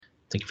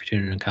Thank you for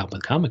tuning in to Cop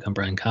with Comic. I'm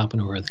Brian Copp,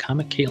 and we're with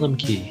comic Caitlin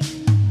McKee.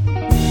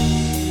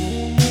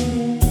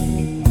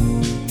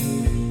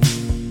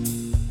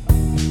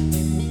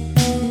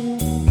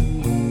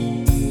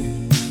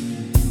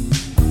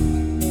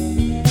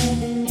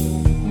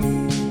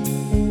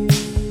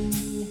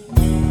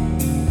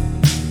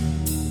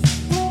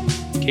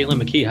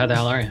 Caitlin McKee, how the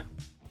hell are you?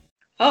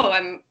 Oh,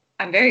 I'm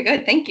very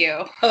good, thank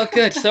you. Oh,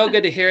 good. So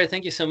good to hear it.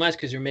 Thank you so much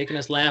because you're making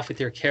us laugh with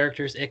your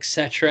characters,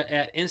 etc.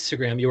 at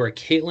Instagram. You are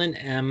Caitlin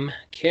M.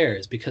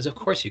 Cares because, of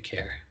course, you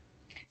care.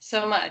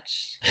 So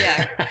much.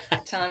 Yeah,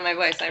 telling my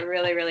voice, I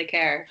really, really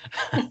care.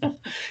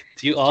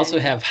 Do you also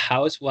have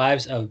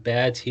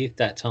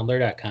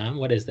housewivesofbadteeth.tumblr.com?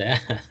 What is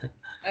that?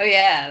 Oh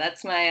yeah,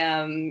 that's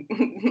my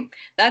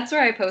that's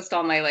where I post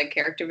all my like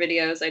character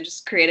videos. I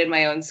just created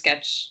my own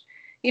sketch.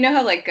 You know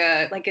how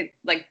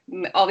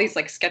all these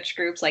like sketch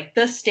groups like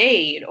The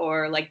State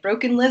or like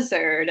Broken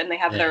Lizard, and they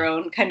have their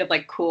own kind of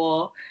like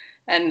cool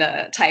and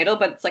title,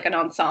 but it's like an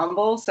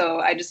ensemble.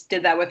 So I just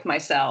did that with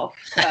myself.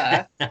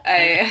 I'm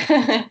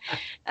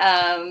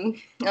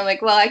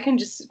like, well, I can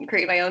just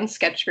create my own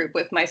sketch group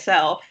with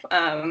myself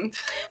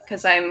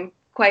because I'm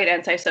quite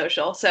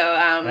antisocial. So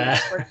it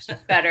works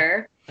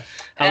better.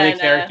 How many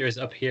characters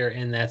appear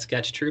in that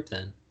sketch troupe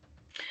then?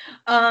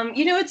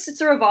 It's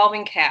a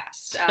revolving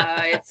cast.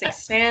 It's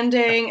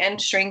expanding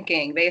and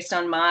shrinking based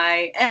on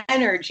my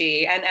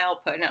energy and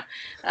output. No,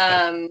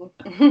 I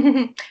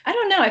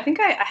don't know. I think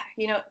I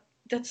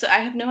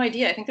have no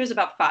idea. I think there's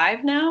about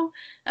 5 now.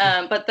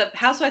 But the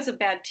Housewives of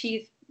Bad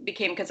Teeth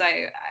became because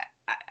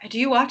do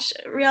you watch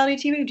reality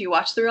TV? Do you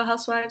watch The Real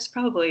Housewives?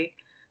 Probably.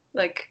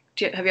 Like,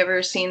 have you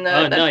ever seen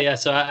the? No, yeah.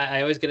 So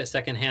I always get it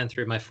secondhand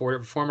through my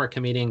former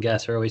comedian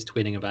guests are always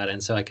tweeting about it,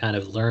 and so I kind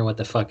of learn what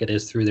the fuck it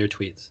is through their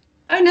tweets.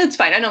 Oh, no, it's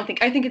fine. I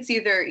think it's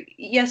either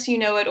yes, you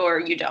know it, or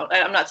you don't.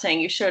 I'm not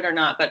saying you should or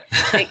not, but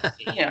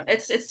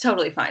it's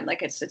totally fine.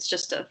 Like it's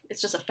just a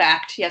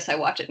fact. Yes, I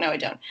watch it. No, I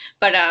don't.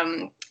 But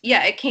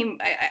yeah,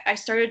 I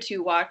started to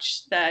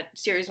watch that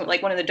series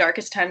like one of the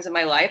darkest times of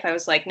my life. I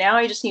was like, now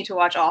I just need to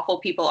watch awful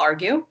people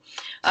argue.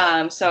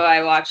 So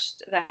I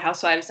watched The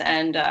Housewives,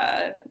 and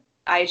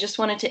I just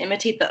wanted to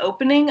imitate the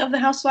opening of The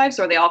Housewives,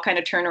 where they all kind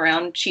of turn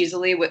around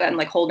cheesily and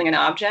like holding an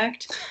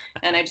object.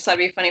 And I just thought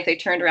it'd be funny if they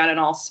turned around and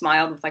all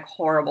smiled with like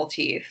horrible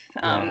teeth.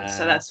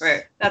 So that's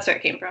where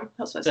it came from.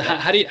 Housewives. So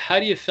how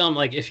do you film,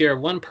 like, if you're a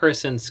one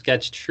person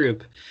sketch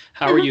troupe,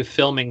 how are you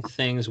filming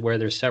things where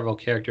there's several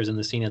characters in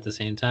the scene at the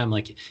same time?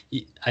 Like,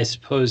 I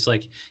suppose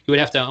like you would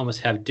have to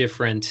almost have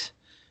different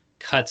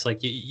cuts. Like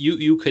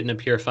you couldn't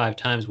appear 5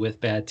 times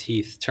with bad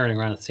teeth turning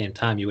around at the same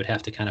time. You would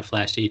have to kind of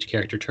flash to each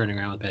character turning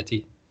around with bad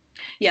teeth.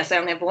 Yes, I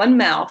only have one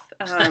mouth,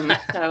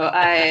 so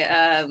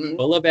I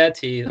full of bad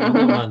teeth.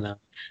 Only one though.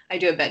 I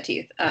do have bad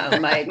teeth.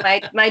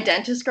 My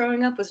dentist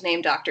growing up was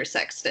named Dr.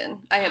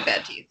 Sexton. I have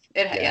bad teeth.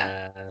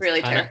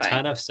 Really terrifying.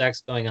 Ton of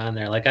sex going on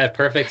there. Like I have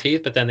perfect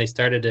teeth, but then they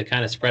started to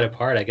kind of spread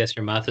apart. I guess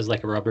your mouth is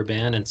like a rubber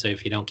band, and so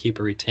if you don't keep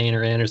a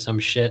retainer in or some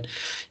shit,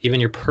 even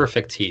your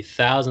perfect teeth,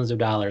 thousands of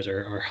dollars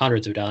or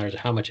hundreds of dollars, or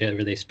how much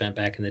ever they spent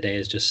back in the day,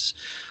 is just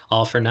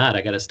all for naught.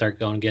 I got to start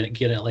going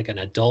get it like an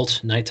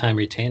adult nighttime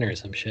retainer or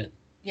some shit.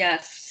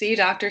 Yes, see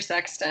Dr.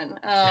 Sexton.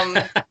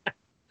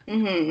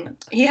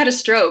 He had a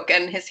stroke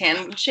and his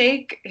hand would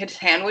shake,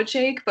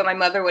 but my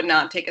mother would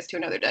not take us to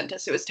another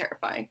dentist. It was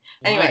terrifying.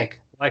 Anyway.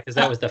 Why? Because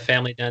that was the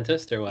family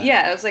dentist or what?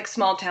 Yeah, it was like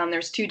small town.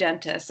 There's 2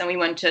 dentists, and we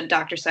went to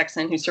Dr.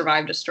 Sexton, who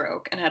survived a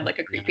stroke and had like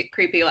a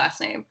creepy last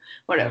name,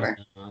 whatever.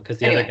 Because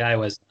the other guy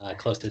was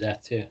close to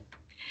death too.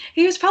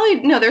 He was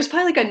there's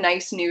probably like a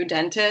nice new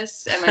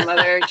dentist, and my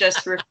mother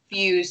just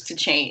refused to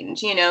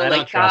change,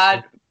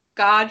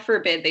 God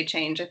forbid they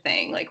change a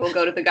thing. Like, we'll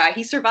go to the guy.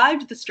 He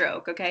survived the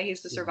stroke. Okay,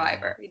 he's the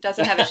survivor. He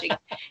doesn't have a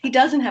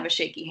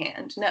shaky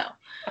hand. No.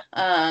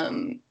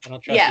 I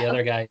don't trust the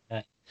other guy.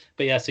 But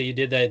yeah, so you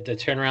did the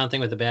turnaround thing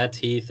with the bad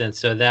teeth, and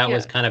so that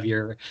was kind of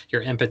your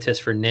impetus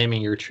for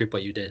naming your troupe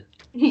what you did.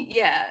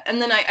 Yeah,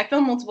 and then I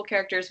filmed multiple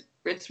characters.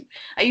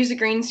 I use a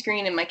green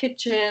screen in my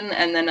kitchen,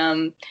 and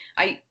then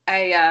I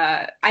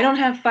don't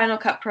have Final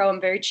Cut Pro.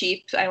 I'm very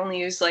cheap. I only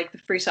use like the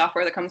free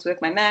software that comes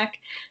with my Mac,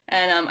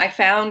 and I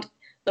found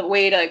the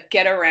way to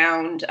get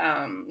around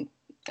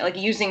like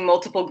using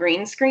multiple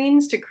green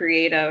screens to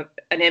create an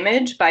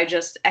image by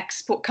just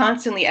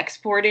constantly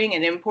exporting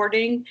and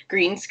importing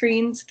green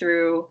screens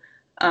through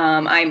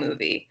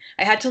iMovie.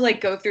 I had to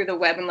like go through the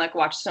web and like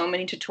watch so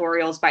many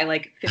tutorials by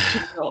like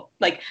 15-year-old,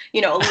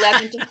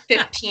 11 to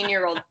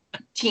 15-year-old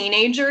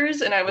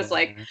teenagers, and I was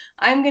like,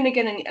 I'm gonna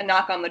get a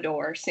knock on the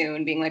door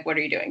soon, being like, what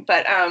are you doing?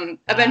 But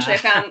eventually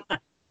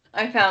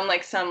I found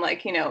like some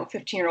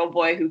 15-year-old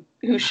boy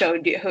who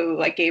showed you, who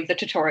like gave the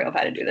tutorial of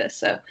how to do this.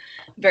 So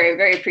very,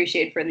 very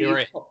appreciated for the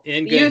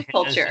youth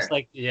culture.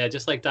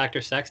 Just like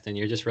Dr. Sexton,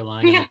 you're just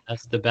relying on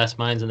the best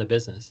minds in the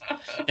business.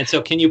 And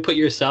so can you put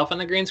yourself on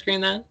the green screen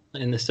then?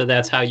 And so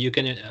that's how you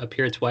can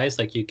appear twice.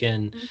 Like you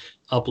can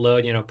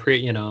upload,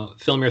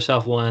 film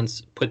yourself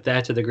once, put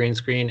that to the green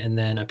screen, and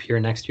then appear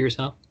next to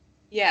yourself.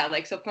 Yeah,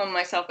 like so film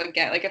myself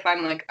again. Like if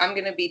I'm like, I'm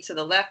gonna be to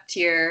the left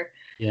here,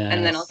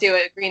 and then I'll do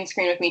a green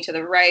screen with me to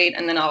the right,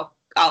 and then I'll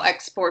I'll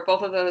export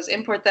both of those,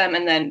 import them,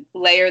 and then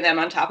layer them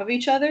on top of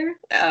each other.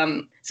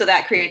 So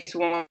that creates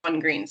one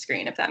green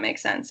screen, if that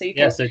makes sense. So you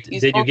Yeah. can So use did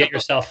you get multiple.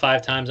 yourself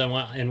 5 times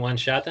in one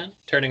shot then,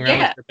 turning around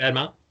with Yeah. your bad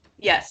mouth?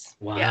 Yes.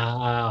 Yeah.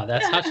 Wow,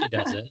 that's how she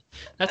does it.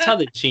 That's how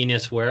the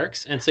genius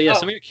works. And so yeah, Oh.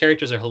 some of your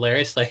characters are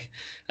hilarious. Like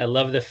I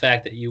love the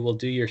fact that you will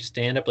do your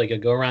stand-up, like you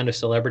go around to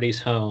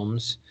celebrities'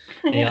 homes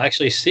and you'll Yeah.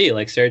 actually see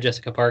like Sarah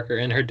Jessica Parker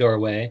in her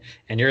doorway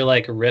and you're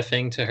like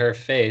riffing to her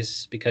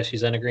face because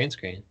she's on a green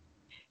screen.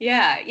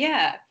 Yeah.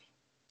 Yeah.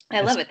 I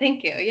It's love it.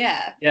 Thank you.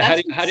 Yeah. yeah,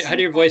 That's how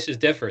do your voices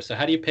differ? So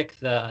how do you pick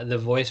the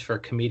voice for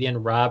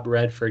comedian Rob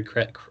Redford oh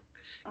my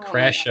God.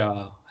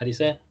 Crashaw? How do you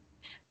say it?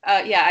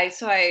 Yeah,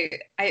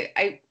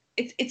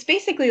 it's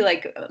basically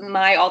like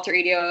my alter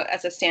ego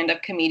as a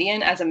stand-up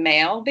comedian, as a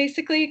male,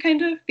 basically,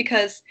 kind of,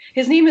 because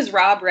his name is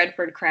Rob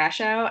Redford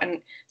Crashow,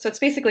 and so it's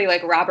basically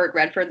like Robert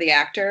Redford, the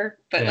actor,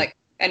 but Yeah. like,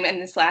 and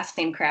his last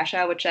name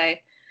Crashow,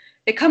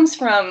 it comes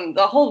from,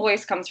 the whole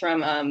voice comes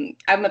from,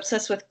 I'm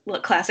obsessed with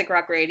classic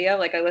rock radio.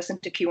 Like I listen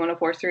to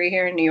Q1043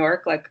 here in New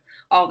York, like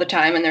all the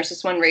time. And there's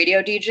this one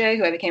radio DJ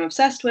who I became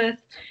obsessed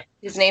with.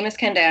 His name is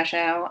Ken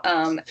Dashow.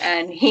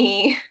 And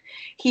he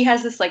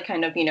has this like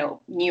kind of, New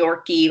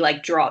Yorky,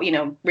 like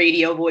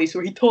radio voice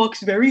where he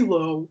talks very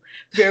low,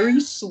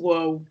 very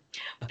slow,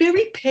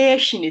 very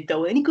passionate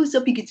though. And he goes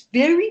up, he gets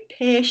very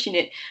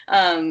passionate.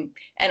 And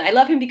I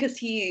love him because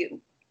he,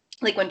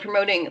 like when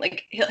promoting,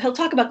 like he'll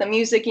talk about the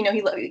music, he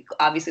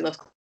obviously loves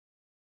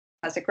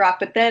classic rock,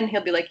 but then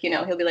he'll be like,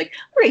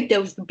 all right, that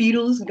was the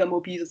Beatles. We got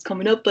more Beatles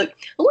coming up, but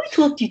I want to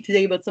talk to you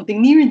today about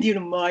something near and dear to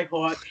my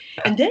heart,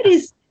 and that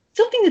is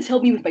something that's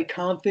helped me with my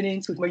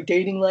confidence, with my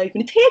dating life,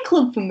 and it's Hair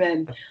Club for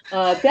Men.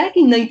 Back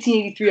in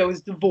 1983, I was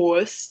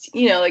divorced.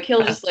 Like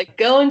he'll just like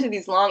go into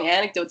these long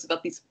anecdotes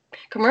about these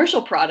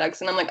commercial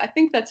products, and I'm like, I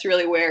think that's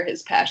really where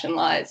his passion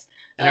lies.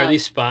 And are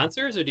these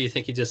sponsors, or do you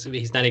think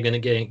he's not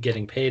even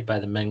getting paid by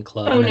the men's Oh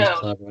club no,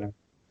 or whatever?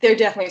 they're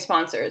definitely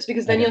sponsors,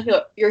 because then Okay.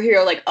 you'll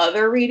hear like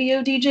other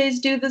radio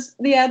DJs do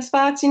the ad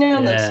spots, and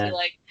they'll just be Yeah.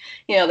 like,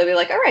 they'll be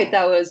like, all right,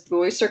 that was the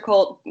Oyster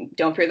Cult,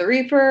 Don't Fear the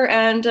Reaper,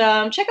 and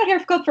check out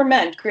Hair Club for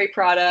Men, great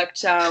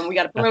product. We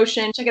got a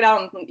promotion, check it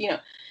out, and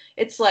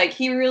it's like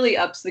he really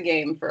ups the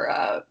game for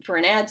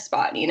an ad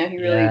spot. He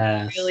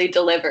Yes. really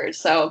delivers.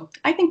 So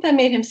I think that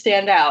made him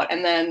stand out.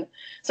 And then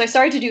so I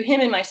started to do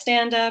him in my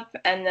stand up,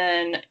 and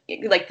then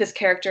like this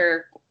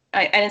character.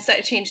 I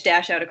instead changed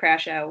Dash Out to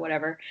Crash Out,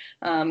 whatever.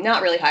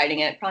 Not really hiding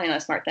it, probably not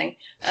a smart thing.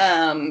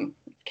 Can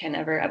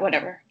never,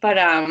 whatever. But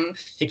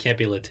He can't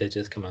be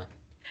litigious. Come on.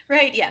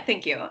 right, yeah,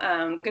 thank you.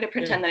 I'm gonna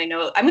pretend that I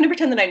know. I'm gonna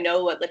pretend that I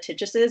know what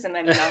litigious is, and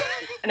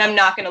I'm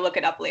not gonna look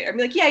it up later. I'm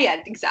like,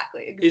 yeah,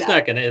 exactly. He's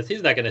not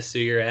gonna sue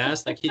your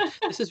ass. Like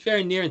this is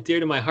very near and dear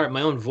to my heart.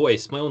 My own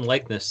voice, my own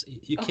likeness.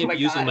 You Oh can't my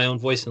be using God. my own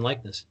voice and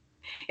likeness.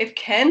 If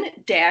Ken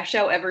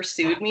Dashow ever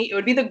sued me, it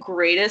would be the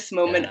greatest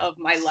moment Yeah. of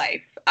my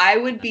life.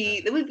 It would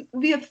be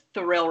a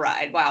thrill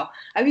ride. Wow.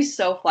 I'd be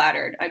so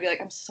flattered. I'd be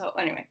like,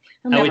 anyway.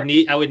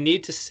 I would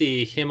need to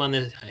see him on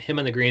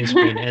the green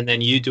screen and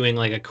then you doing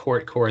like a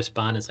court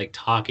correspondence, like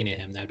talking to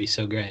him. That'd be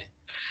so great.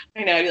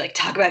 I know, I'd be like,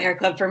 talk about Hair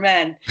Club for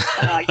Men.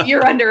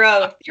 You're under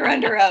oath. You're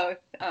under oath.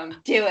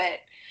 Do it.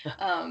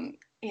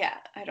 Yeah,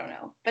 I don't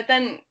know. But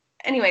then,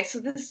 anyway,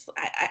 so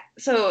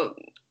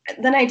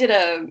then I did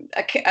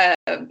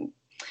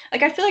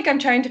like I feel like I'm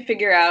trying to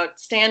figure out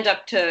stand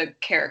up to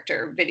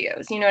character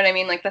videos. You know what I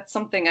mean? Like that's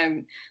something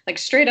I'm like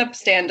straight up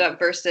stand up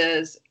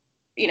versus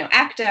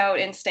act out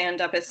in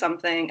stand up is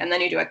something, and then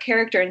you do a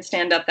character in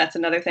stand up, that's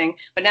another thing.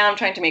 But now I'm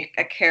trying to make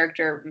a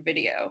character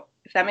video,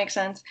 if that makes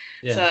sense.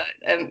 Yeah. So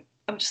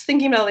I'm just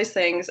thinking about all these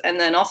things, and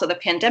then also the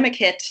pandemic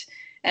hit,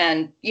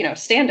 and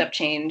stand up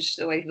changed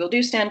the way people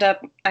do stand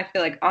up. I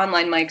feel like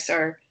online mics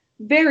are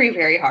very,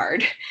 very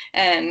hard,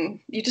 and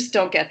you just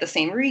don't get the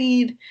same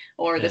read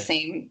or the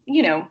same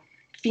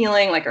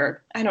feeling, like,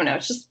 or I don't know,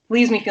 it just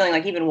leaves me feeling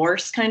like even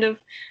worse kind of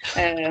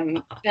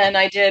than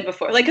I did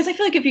before, like, because I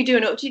feel like if you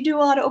do you do a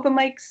lot of open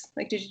mics,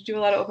 like did you do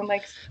a lot of open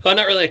mics? Well,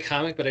 not really a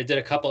comic, but I did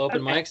a couple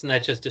open mics, and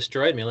that just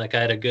destroyed me. Like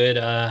I had a good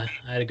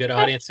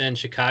audience in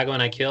Chicago,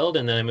 and I killed.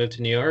 And then I moved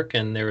to New York,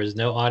 and there was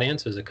no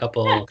audience. There was a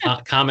couple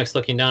comics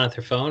looking down at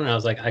their phone, and I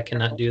was like, I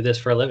cannot do this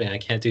for a living. I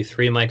can't do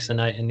 3 mics a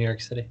night in New York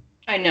City.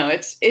 I know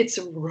it's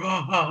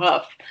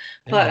rough,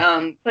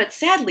 but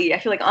sadly, I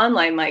feel like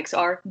online mics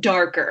are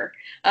darker,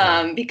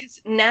 because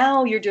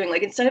now you're doing,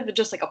 like, instead of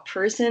just like a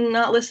person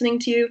not listening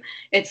to you,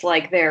 it's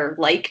like their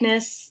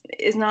likeness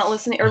is not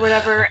listening or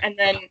whatever. And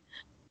then,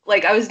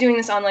 like, I was doing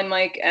this online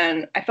mic,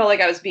 and I felt like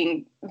I was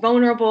being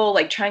vulnerable,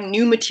 like trying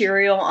new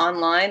material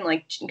online,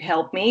 like,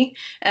 help me.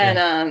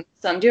 And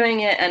so I'm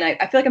doing it, and I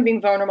feel like I'm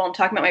being vulnerable. I'm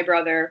talking about my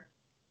brother,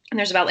 and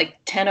there's about like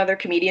 10 other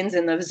comedians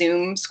in the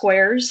Zoom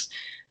squares.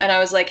 And I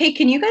was like, hey,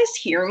 can you guys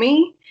hear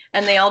me?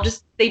 And they all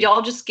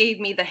just gave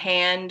me the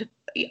hand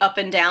up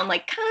and down,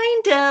 like,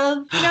 kind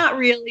of, not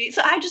really.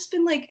 So I just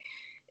been like,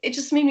 it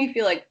just made me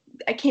feel like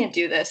I can't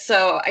do this.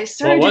 So I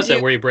started. What was it?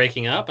 Were you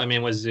breaking up? I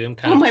mean, was Zoom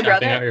kind of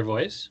chopping out your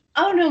voice?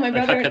 Oh no, my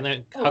like,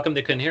 brother. how come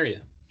they couldn't hear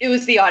you? It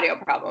was the audio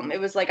problem. It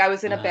was like I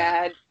was in a Uh,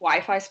 bad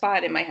Wi-Fi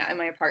spot in my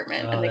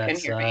apartment, and oh, they that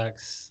couldn't hear me.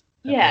 sucks.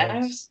 That Yeah, and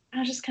blows. I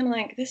was just kind of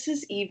like, this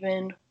is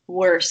even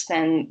worse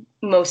than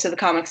most of the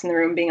comics in the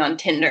room being on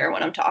Tinder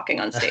when I'm talking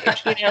on stage.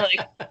 You know,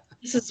 like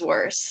this is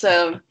worse.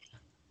 So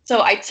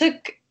I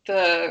took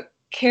the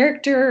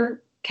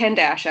character Ken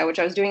Dasha, which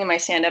I was doing in my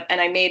stand-up, and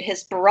I made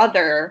his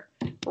brother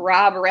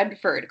Rob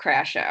Redford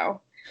Crasho,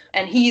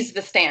 and he's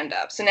the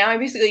stand-up. So now I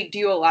basically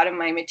do a lot of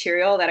my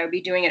material that I would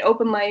be doing at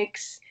open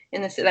mics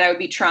in this that I would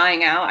be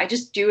trying out. I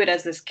just do it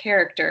as this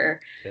character,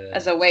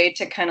 as Good. a way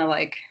to kind of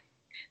like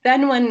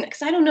then when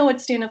because I don't know what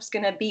stand-up's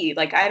gonna be.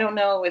 Like I don't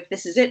know if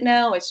this is it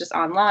now, it's just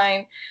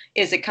online.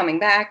 Is it coming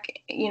back,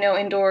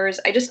 indoors?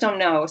 I just don't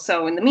know.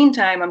 So in the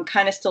meantime, I'm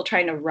kind of still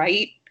trying to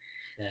write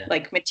Yeah.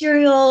 like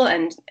material,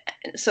 and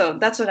so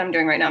that's what I'm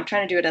doing right now. I'm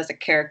trying to do it as a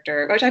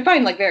character, which I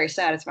find like very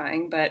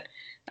satisfying, but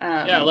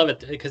Yeah, I love it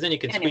because then you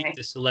can tweak anyway.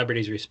 the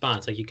celebrity's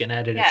response. Like you can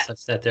edit it Yeah.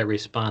 such that their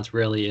response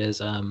really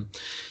is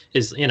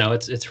it's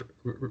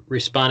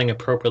responding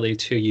appropriately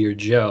to your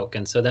joke,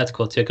 and so that's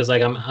cool too. Because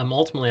like I'm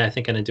ultimately I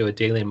think going to do a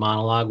daily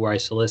monologue where I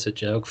solicit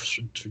jokes.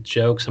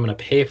 I'm going to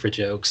pay for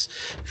jokes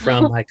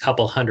from my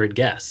couple hundred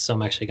guests. So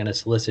I'm actually going to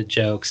solicit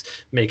jokes,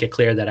 make it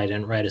clear that I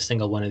didn't write a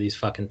single one of these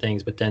fucking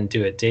things, but then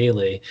do it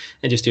daily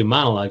and just do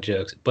monologue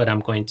jokes. But I'm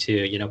going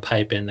to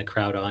pipe in the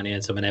crowd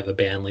audience. I'm going to have a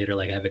band leader,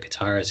 like I have a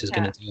guitarist who's Yeah.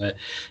 going to do it.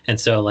 And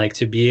so like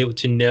to be able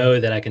to know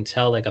that I can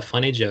tell like a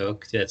funny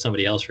joke that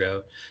somebody else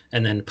wrote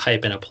and then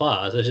pipe in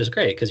applause, it's just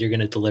great because you're going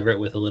to deliver it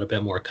with a little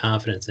bit more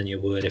confidence than you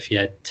would if you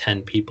had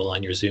 10 people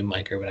on your Zoom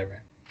mic or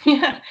whatever.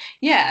 Yeah.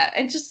 Yeah.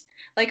 And just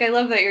like I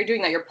love that you're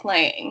doing that, you're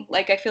playing.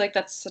 Like I feel like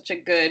that's such a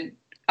good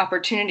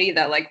opportunity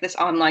that like this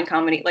online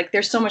comedy, like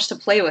there's so much to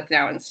play with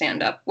now in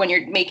stand up when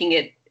you're making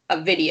it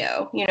a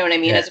video, you know what I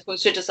mean? Yeah. As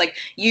opposed to just like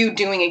you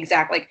doing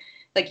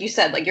like you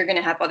said, like you're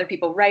gonna have other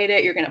people write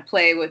it, you're gonna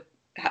play with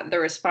the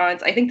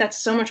response. I think that's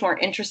so much more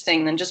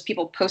interesting than just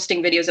people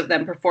posting videos of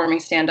them performing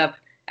stand up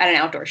at an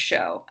outdoor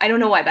show. I don't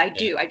know why, but I Yeah.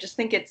 do. I just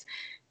think it's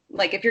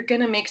like if you're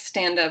gonna make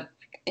stand up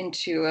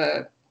into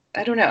a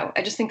I don't know.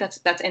 I just think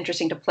that's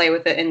interesting to play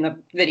with it in the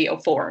video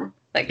form.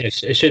 Like, It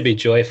should be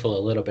joyful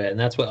a little bit, and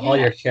that's what all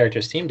yeah. your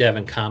characters seem to have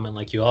in common.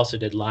 Like you also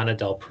did Lana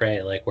Del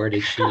Rey. Like where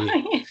did she?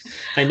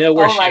 I know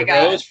where Oh she my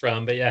arose god.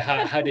 from, but yeah,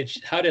 how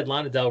did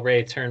Lana Del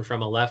Rey turn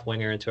from a left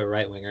winger into a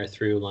right winger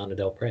through Lana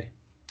Del Rey?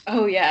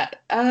 Oh yeah.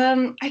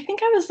 I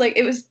think I was like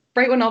it was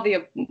right when all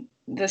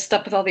the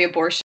stuff with all the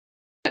abortion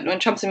when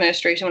Trump's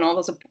administration when all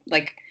those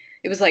like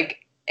it was like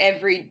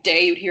every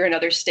day you'd hear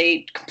another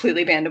state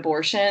completely banned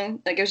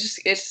abortion. Like it was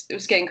just it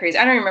was getting crazy.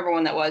 I don't remember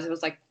when that was. It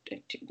was like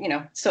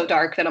so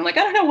dark that I'm like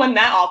I don't know when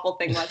that awful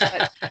thing was,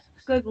 but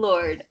good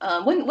lord.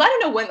 When I don't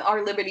know when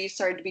our liberties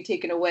started to be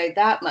taken away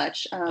that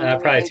much. I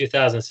Probably think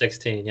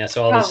 2016. Yeah,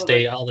 so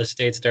probably all the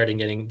states started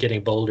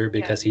getting bolder yeah.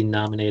 because he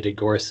nominated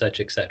Gorsuch,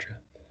 etc.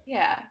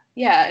 Yeah,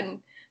 yeah,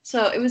 and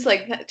so it was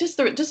like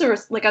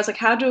like I was like,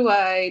 how do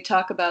I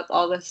talk about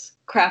all this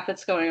crap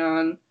that's going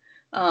on?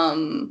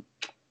 Um,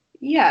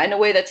 yeah, in a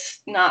way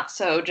that's not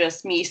so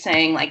just me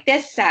saying like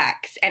this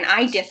sucks and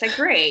I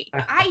disagree.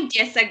 I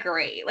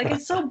disagree. Like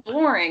it's so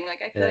boring.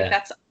 Like I feel like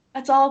Yeah,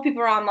 that's all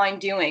people are online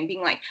doing,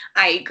 being like,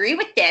 I agree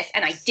with this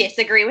and I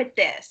disagree with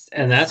this.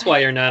 And and it's that's like why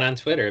you're not on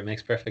Twitter. It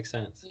makes perfect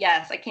sense.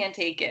 yes, I can't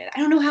take it. I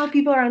don't know how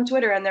people are on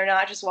Twitter and they're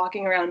not just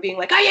walking around being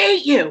like, I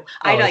hate you.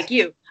 I Oh, like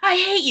you. I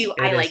hate you.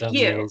 I it is like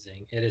you.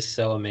 amazing. It is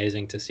so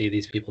amazing to see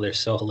these people. They're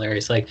so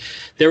hilarious. Like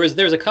there's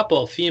a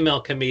couple of female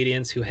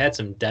comedians who had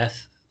some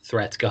death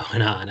threats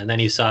going on, and then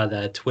you saw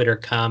the Twitter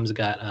comms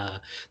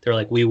got they're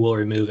like, we will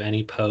remove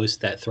any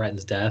post that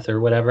threatens death or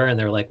whatever, and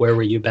they're like, where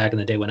were you back in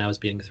the day when I was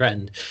being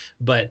threatened?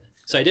 But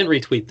so I didn't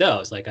retweet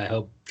those. Like I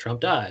hope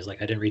Trump dies.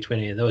 Like I didn't retweet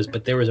any of those,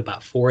 but there was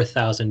about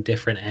 4,000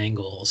 different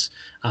angles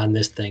on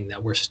this thing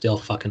that were still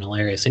fucking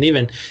hilarious. And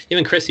even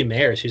Chrissy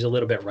Mayer, she's a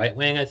little bit right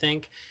wing, I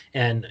think,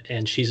 and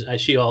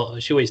she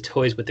always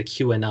toys with the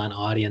QAnon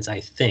audience, I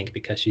think,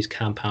 because she's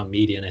Compound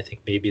Media, and I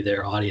think maybe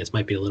their audience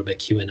might be a little bit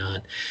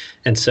QAnon.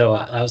 And so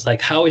I was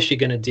like, how is she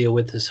going to deal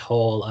with this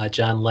whole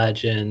John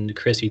Legend,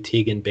 Chrissy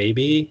Teigen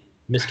baby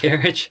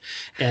miscarriage?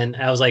 And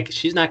I was like,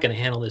 she's not going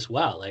to handle this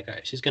well. Like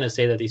she's going to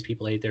say that these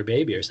people ate their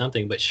baby or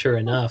something. But sure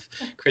enough,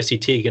 Chrissy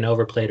Teigen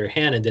overplayed her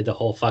hand and did the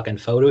whole fucking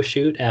photo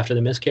shoot after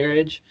the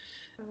miscarriage.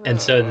 And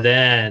so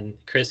then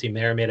Chrissy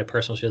Mayer made a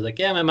personal. She was like,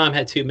 "Yeah, my mom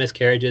had two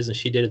miscarriages, and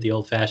she did it the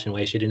old-fashioned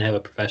way. She didn't have a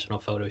professional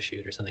photo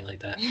shoot or something like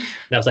that." And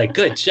I was like,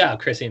 "Good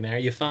job, Chrissy Mayer.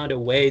 You found a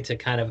way to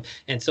kind of."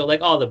 And so, like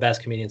all the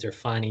best comedians are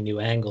finding new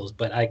angles,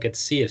 but I could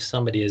see if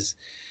somebody is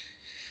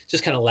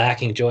just kind of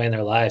lacking joy in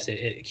their lives,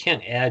 it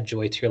can't add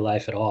joy to your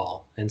life at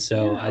all. And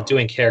so, No.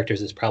 doing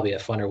characters is probably a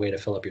funner way to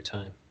fill up your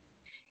time.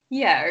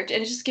 Yeah, and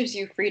it just gives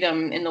you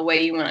freedom in the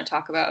way you want to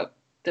talk about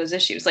those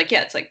issues. Like,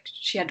 yeah, it's like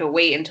she had to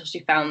wait until she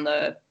found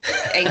the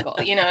angle.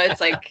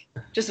 It's like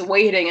just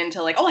waiting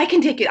until like, oh, I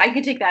can take it. I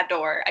can take that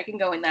door. I can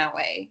go in that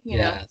way.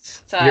 Yeah,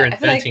 So you're I feel like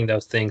inventing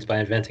those things by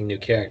inventing new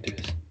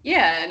characters.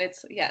 Yeah, and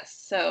it's yes.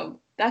 So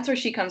that's where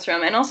she comes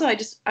from. And also I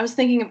was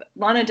thinking of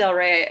Lana Del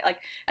Rey.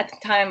 Like at the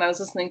time I was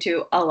listening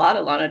to a lot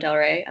of Lana Del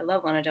Rey. I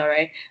love Lana Del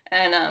Rey.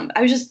 And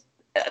I was just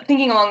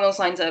thinking along those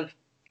lines of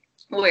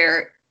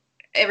where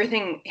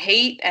everything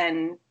hate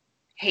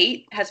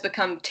has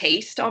become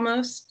taste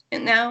almost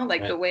now,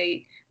 like the Right.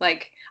 way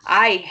like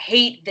I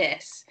hate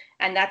this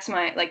and that's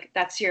my like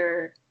that's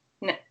your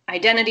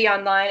identity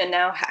online, and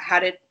now how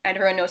did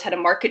everyone knows how to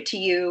market to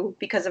you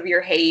because of your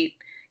hate,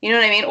 you know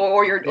what I mean,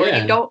 or you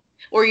Yeah.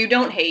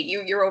 don't, hate,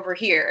 you're over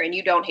here and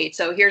you don't hate,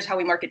 so here's how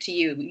we market to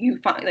you. You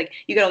find like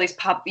you get all these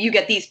you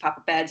get these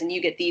pop-up ads and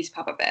you get these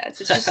pop-up ads.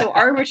 It's just so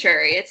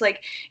arbitrary. It's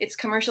like it's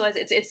commercialized.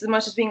 It's as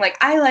much as being like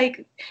I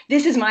like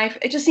this is my,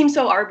 it just seems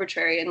so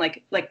arbitrary and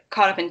like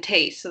caught up in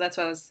taste. So that's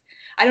why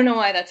I don't know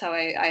why that's how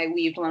I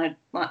weaved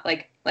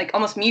like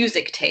almost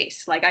music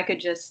taste. Like I could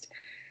just,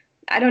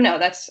 I don't know.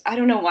 I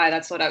don't know why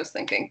that's what I was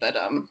thinking, but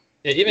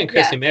Yeah, even yeah,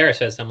 Christy Mara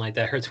said something like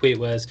that. Her tweet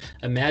was,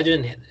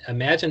 imagine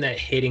that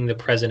hating the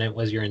president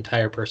was your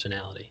entire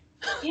personality."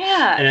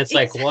 yeah, And it's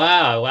like,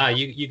 wow,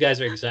 you guys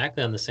are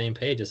exactly on the same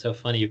page. It's so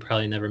funny you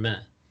probably never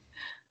met.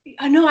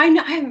 I know, I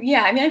know,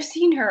 yeah. I mean, I've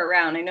seen her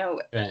around. I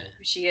know Right.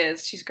 who she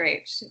is. She's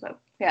great.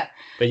 Yeah,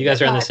 But you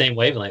guys are on the but same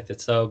wavelength.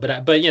 It's so,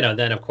 but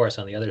then of course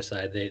on the other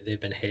side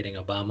they've been hating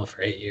Obama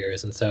for 8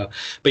 years, and so.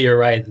 But you're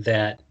right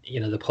that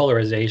the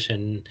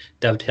polarization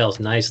dovetails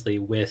nicely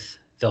with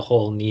the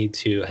whole need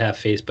to have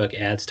Facebook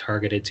ads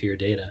targeted to your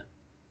data.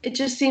 it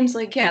just seems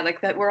like yeah,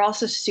 like that we're all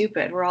so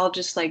stupid. We're all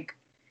just like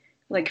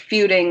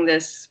feuding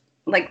this,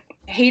 like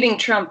hating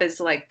Trump is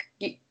like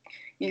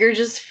you're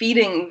just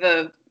feeding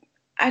the,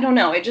 I don't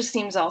know. It just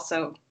seems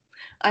also,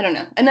 I don't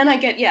know. And then I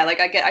get, yeah, like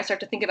I start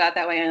to think about it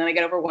that way and then I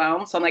get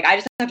overwhelmed. So I'm like, I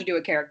just have to do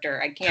a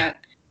character. I can't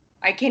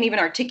even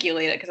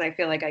articulate it because I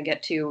feel like I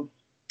get too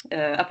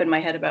up in my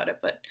head about it.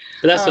 But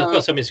that's so cool.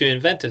 Um, So, I mean, so you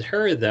invented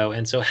her though,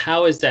 and so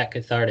how is that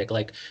cathartic?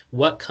 Like,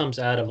 what comes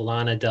out of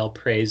Lana Del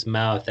Rey's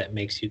mouth that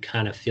makes you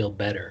kind of feel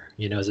better?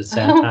 Is it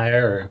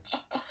satire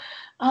or?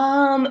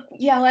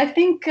 yeah, well, I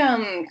think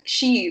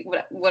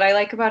what I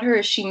like about her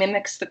is she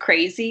mimics the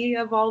crazy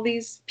of all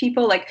these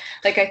people. Like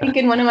I think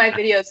in one of my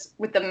videos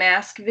with the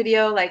mask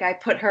video, like I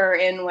put her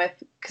in with,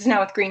 because now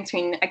with green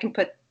screen I can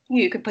put,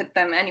 you could put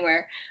them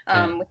anywhere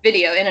Yeah. with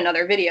video in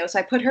another video. So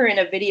I put her in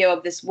a video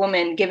of this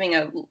woman giving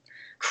a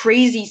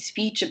crazy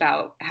speech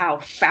about how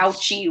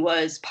Fauci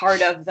was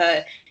part of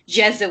the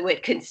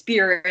Jesuit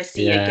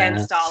conspiracy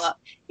against all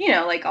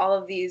Yes. of, like all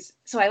of these.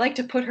 So I like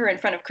to put her in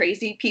front of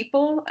crazy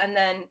people, and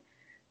then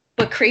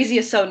but crazy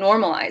is so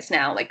normalized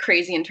now, like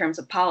crazy in terms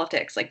of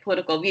politics, like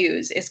political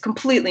views is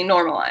completely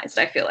normalized.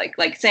 I feel like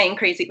saying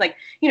crazy, like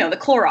the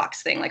Clorox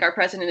thing, like our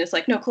president is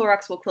like, no,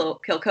 Clorox will kill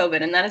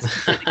COVID, and that is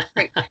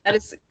completely that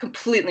is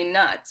completely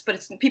nuts. But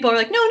it's, people are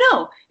like,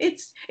 no,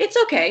 it's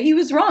okay, he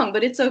was wrong,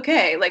 but it's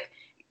okay. Like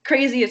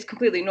crazy is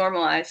completely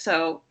normalized.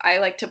 So I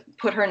like to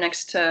put her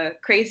next to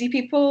crazy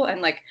people,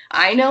 and like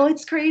I know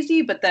it's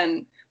crazy, but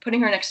then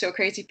putting her next to a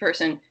crazy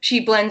person, she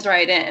blends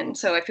right in.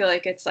 So I feel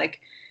like it's like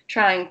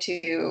trying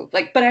to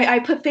like, but I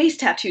put face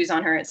tattoos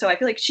on her, so I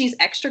feel like she's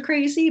extra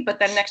crazy, but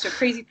then next to a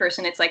crazy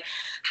person it's like,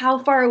 how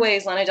far away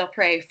is Lana Del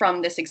Rey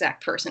from this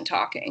exact person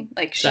talking?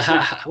 Like So she's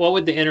not. what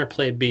would the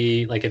interplay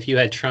be like if you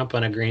had Trump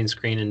on a green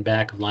screen in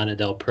back of Lana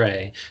Del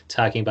Rey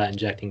talking about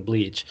injecting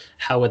bleach?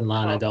 How would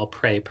Lana Oh, Del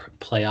Rey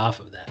play off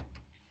of that?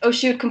 oh,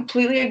 she would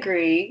completely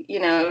agree.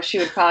 She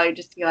would probably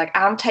just be like,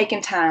 I'm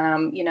taking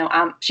time.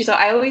 She's,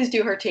 I always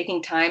do her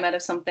taking time out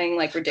of something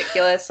like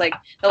ridiculous. Like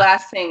the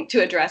last thing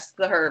to address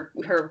her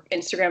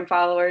Instagram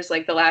followers,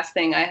 like the last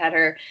thing I had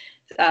her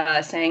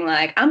saying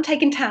like, I'm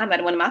taking time out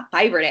of one of my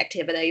favorite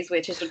activities,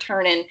 which is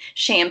returning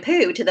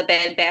shampoo to the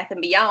Bed Bath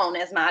and Beyond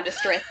as my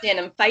distressed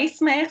denim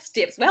face mask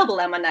dips well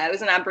below my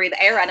nose and I breathe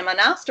air out of my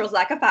nostrils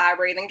like a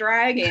fire-breathing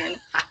dragon.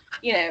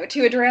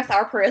 To address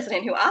our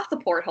president, who I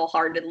support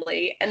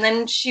wholeheartedly. And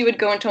then she would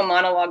go into a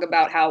monologue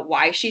about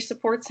why she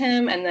supports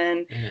him. And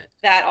then Yeah.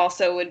 that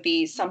also would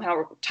be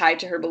somehow tied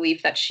to her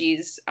belief that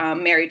she's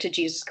married to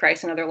Jesus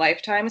Christ in other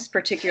lifetimes,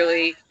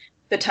 particularly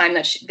the time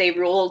that they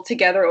ruled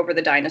together over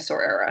the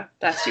dinosaur era.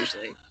 That's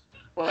usually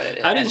what it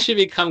is. How did And she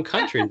become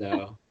country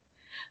though?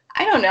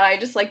 I don't know. I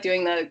just like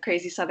doing the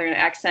crazy Southern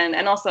accent,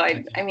 and also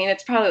I Okay. mean,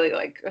 it's probably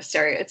like a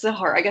stereo. It's a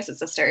hard. I guess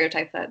it's a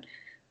stereotype that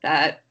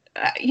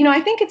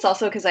I think it's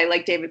also because I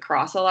like David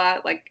Cross a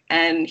lot. Like,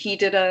 and he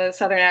did a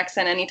Southern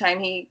accent anytime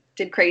he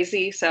did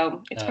crazy,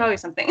 so it's probably Oh.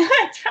 something.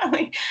 It's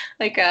probably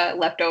like a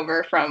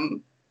leftover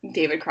from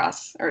David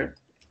Cross, or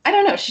I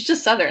don't know. She's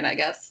just Southern, I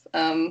guess.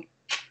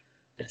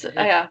 It's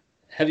yeah.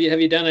 Have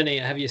you done any?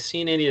 Have you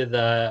seen any of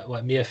the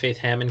what Mia Faith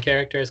Hammond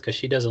characters? Because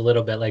she does a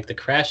little bit like the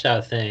Crash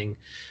Out thing.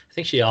 I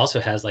think she also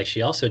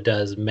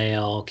does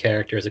male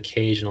characters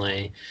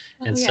occasionally,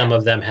 Oh and some yeah.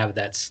 of them have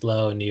that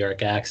slow New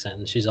York accent.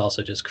 And she's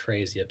also just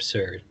crazy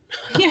absurd.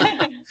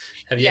 Yeah.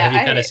 Have Yeah. you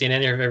kind of seen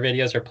any of her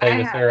videos or played I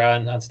with have. her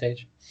on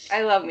stage?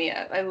 I love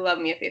Mia. I love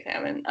Mia Faith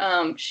Hammond.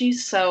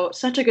 She's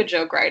such a good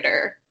joke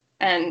writer,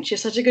 and she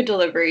has such a good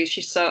delivery.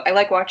 I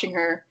like watching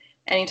her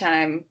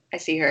anytime I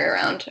see her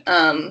around.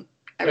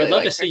 I I'd really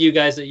love to like see you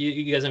guys in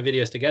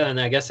videos together, and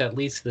I guess that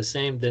leads to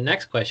the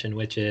next question,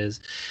 which is,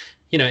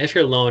 if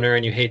you're a loner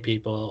and you hate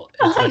people,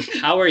 it's her. like,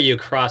 how are you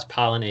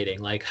cross-pollinating?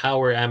 Like,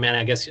 I mean,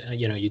 I guess,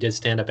 you did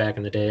stand up back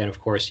in the day, and of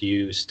course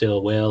you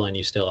still will, and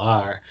you still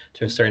are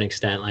to a certain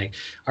extent. Like,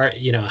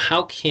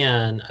 how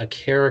can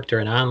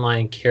an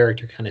online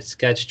character kind of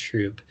sketch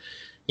troupe,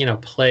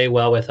 play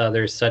well with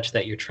others such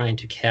that you're trying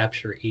to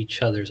capture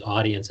each other's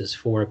audiences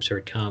for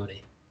absurd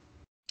comedy?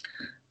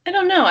 I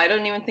don't know. I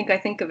don't even think I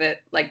think of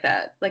it like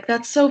that. Like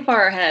that's so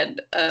far ahead.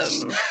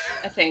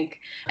 I think,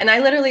 and I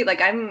literally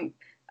like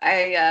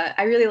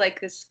I really like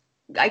this.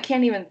 I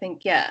can't even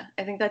think. Yeah,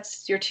 I think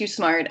you're too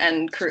smart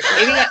and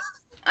maybe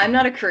I'm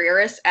not a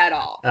careerist at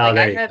all. Oh, Like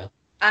there you go.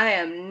 I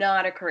am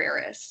not a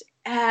careerist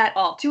at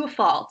all, to a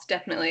fault,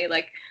 definitely.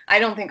 Like I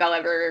don't think I'll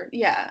ever.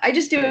 Yeah, I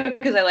just do it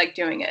because I like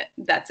doing it.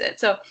 That's it.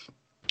 So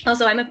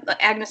also,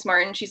 Agnes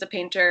Martin. She's a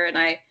painter, and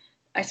I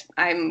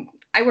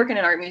work in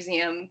an art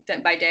museum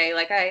by day.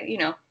 Like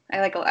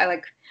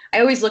I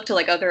always look to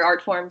like other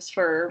art forms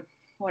for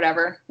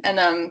whatever.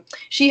 And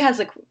she has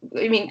like,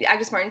 I mean,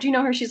 Agnes Martin. Do you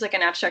know her? She's like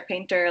an abstract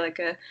painter, like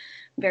a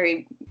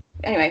very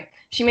anyway.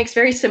 She makes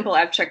very simple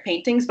abstract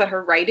paintings, but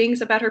her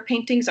writings about her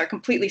paintings are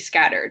completely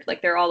scattered.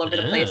 Like they're all over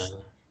the place.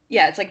 Oh.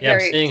 Yeah, it's like Yeah, I'm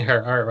very. seeing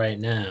her art right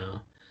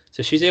now.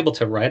 So she's able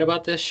to write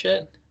about this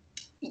shit?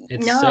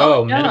 It's No,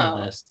 so no.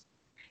 minimalist.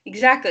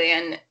 Exactly,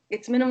 and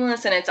it's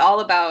minimalist, and it's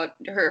all about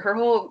her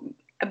whole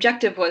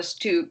objective was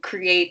to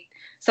create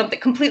something,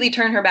 completely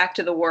turn her back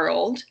to the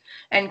world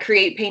and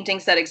create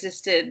paintings that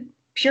existed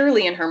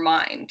purely in her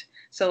mind.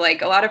 So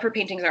like a lot of her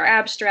paintings are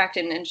abstract,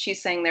 and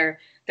she's saying they're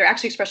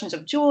actually expressions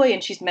of joy,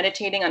 and she's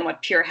meditating on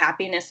what pure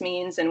happiness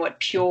means and what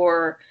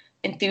pure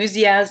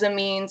enthusiasm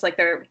means.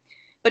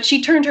 But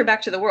she turned her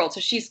back to the world, so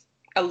she's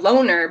a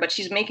loner, but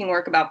she's making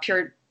work about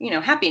pure,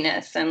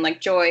 happiness and like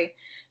joy.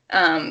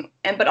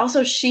 But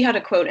also she had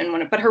a quote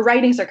in but her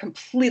writings are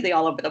completely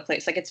all over the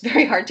place. Like it's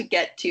very hard to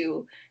get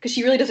to because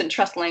she really doesn't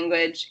trust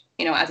language,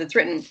 as it's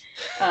written.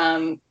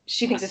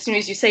 She thinks as soon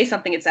as you say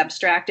something, it's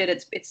abstracted,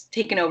 it's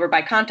taken over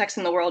by context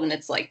in the world, and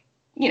it's like,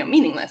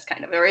 meaningless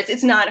kind of, or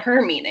it's not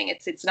her meaning.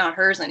 It's not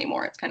hers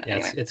anymore. It's kind of,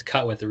 anyway. It's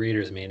cut with the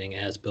reader's meaning,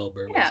 as Bill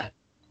Burr would Yeah. say.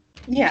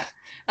 Yeah.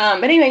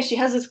 But anyway, she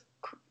has this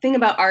thing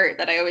about art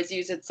that I always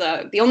use. It's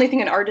the only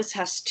thing an artist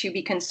has to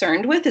be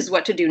concerned with is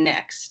what to do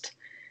next.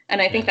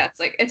 And I think that's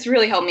like, it's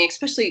really helped me,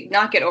 especially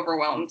not get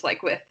overwhelmed,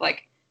 like with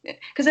like,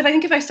 because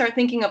if I start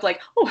thinking of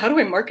like, oh, how do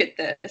I market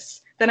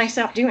this? Then I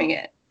stop doing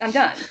it. I'm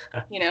done.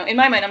 In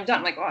my mind, I'm done.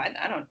 I'm like, oh,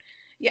 I don't,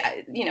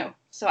 yeah,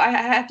 so I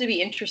have to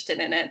be interested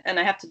in it. And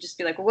I have to just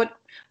be like,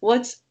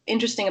 what's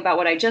interesting about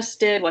what I just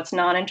did? What's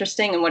not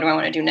interesting? And what do I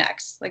want to do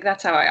next? Like,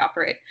 that's how I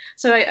operate.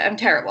 So I'm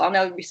terrible. I'll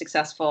never be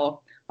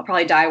successful. I'll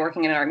probably die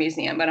working in an art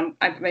museum, but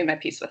I've made my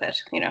peace with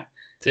it,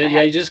 So,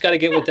 yeah, you just got to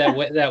get with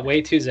that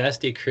Way Too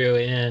Zesty crew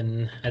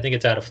in. I think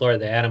it's out of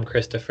Florida. Adam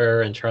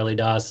Christopher and Charlie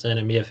Dawson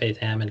and Mia Faith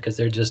Hammond, because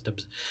they're just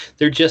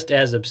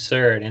as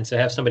absurd. And so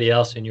have somebody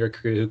else in your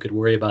crew who could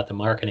worry about the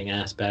marketing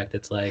aspect.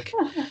 It's like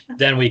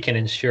then we can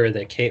ensure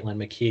that Caitlin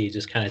McKee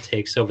just kind of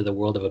takes over the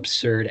world of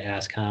absurd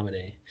ass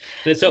comedy.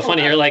 And it's so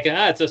funny. You're like,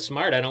 it's so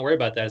smart. I don't worry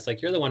about that. It's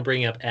like you're the one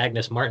bringing up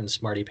Agnes Martin's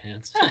smarty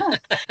pants.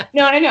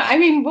 No, I know. I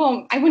mean,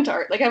 well, I went to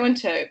art. Like I went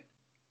to.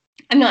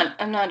 I'm not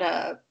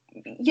a.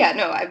 Yeah,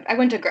 no, I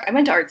went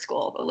to art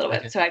school a little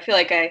bit, so I feel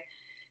like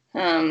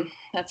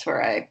that's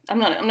where I'm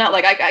not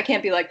like I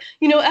can't be like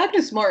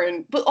Agnes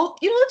Martin, but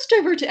let's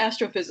divert to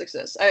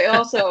astrophysicists. I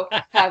also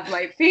have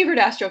my favorite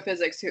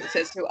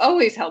astrophysicist who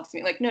always helps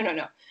me. Like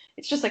no,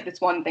 it's just like this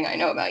one thing I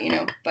know about,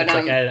 But it's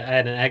like I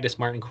had an Agnes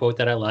Martin quote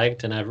that I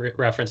liked, and I've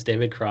referenced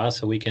David Cross,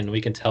 so we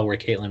can tell where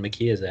Caitlin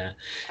McKee is at.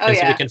 So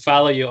we can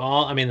follow you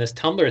all. I mean, this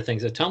Tumblr thing.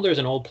 So Tumblr is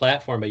an old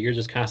platform, but you're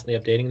just constantly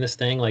updating this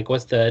thing. Like,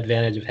 what's the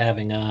advantage of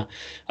having a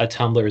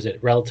Tumblr? Is it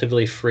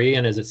relatively free,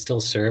 and is it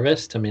still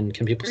serviced? I mean,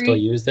 can people still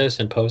use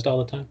this and post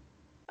all the time?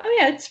 Oh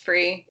yeah, it's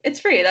free. It's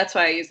free. That's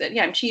why I use it.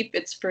 Yeah, I'm cheap.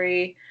 It's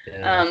free.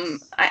 Yes.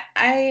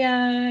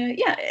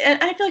 Yeah,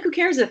 and I feel like who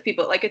cares if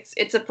people like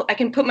I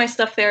can put my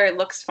stuff there. It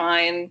looks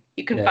fine.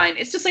 You can find.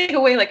 It's just like a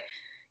way like,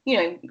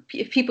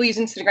 if people use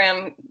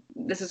Instagram,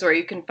 this is where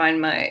you can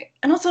find my.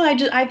 And also,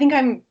 I think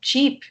I'm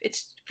cheap.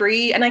 It's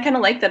free, and I kind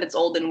of like that it's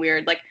old and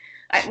weird. Like,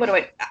 I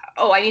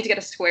need to get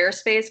a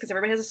Squarespace because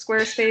everybody has a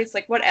Squarespace.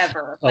 Like,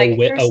 whatever. Like,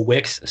 a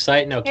Wix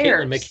site? No,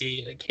 cares?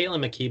 Caitlin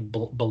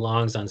McKee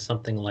belongs on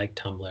something like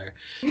Tumblr.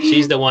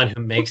 She's the one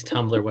who makes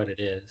Tumblr what it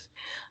is.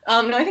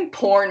 No, I think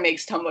porn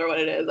makes Tumblr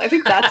what it is. I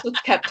think that's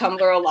what kept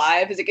Tumblr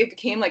alive. Is it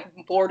became like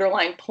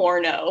borderline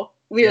porno.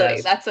 Really,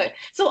 yes. That's it.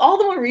 So all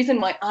the more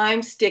reason why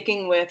I'm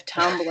sticking with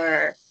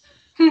Tumblr.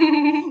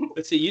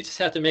 But see, you just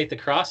have to make the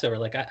crossover.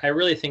 Like, I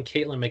really think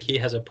Caitlin McKee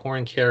has a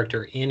porn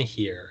character in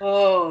here.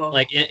 Oh.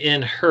 Like,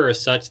 in her,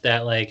 such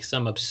that, like,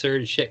 some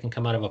absurd shit can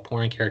come out of a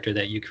porn character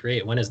that you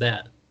create. When is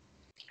that?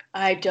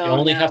 I don't know. You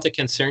only have to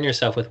concern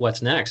yourself with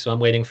what's next. So I'm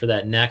waiting for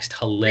that next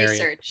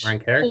hilarious porn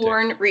character.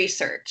 Porn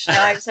research.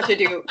 Now I just have to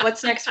do,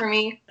 what's next for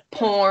me?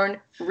 porn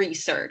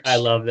research. I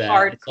love that.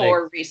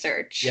 Hardcore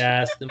research.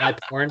 Yes, my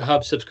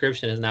Pornhub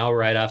subscription is now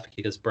right off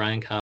because Brian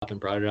Coppin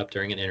brought it up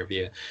during an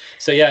interview.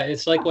 So yeah,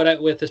 it's like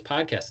with this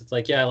podcast. It's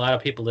like, yeah, a lot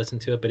of people listen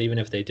to it, but even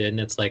if they didn't,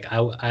 it's like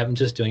I'm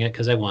just doing it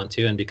because I want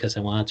to and because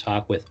I want to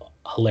talk with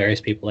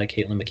hilarious people like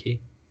Caitlin McKee.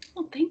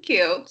 Well, thank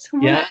you so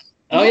much. Yeah.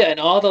 Oh yeah, and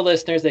all the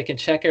listeners, they can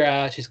check her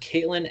out. She's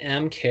Caitlin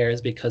M Cares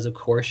because of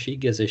course she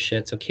gives a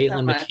shit. So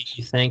Caitlin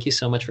McKee, thank you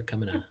so much for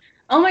coming on.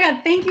 Oh my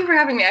God, thank you for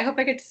having me. I hope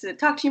I get to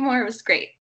talk to you more. It was great.